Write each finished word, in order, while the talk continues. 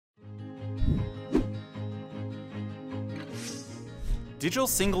Digital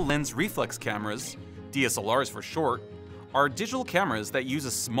single lens reflex cameras, DSLRs for short, are digital cameras that use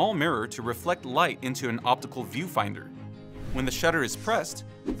a small mirror to reflect light into an optical viewfinder. When the shutter is pressed,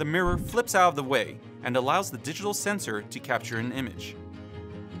 the mirror flips out of the way and allows the digital sensor to capture an image.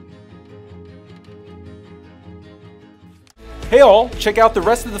 Hey all, check out the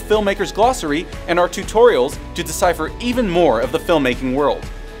rest of the Filmmaker's Glossary and our tutorials to decipher even more of the filmmaking world.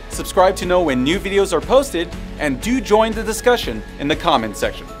 Subscribe to know when new videos are posted, and do join the discussion in the comments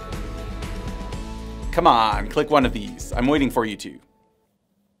section. Come on, click one of these. I'm waiting for you to.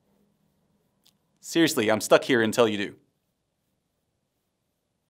 Seriously, I'm stuck here until you do.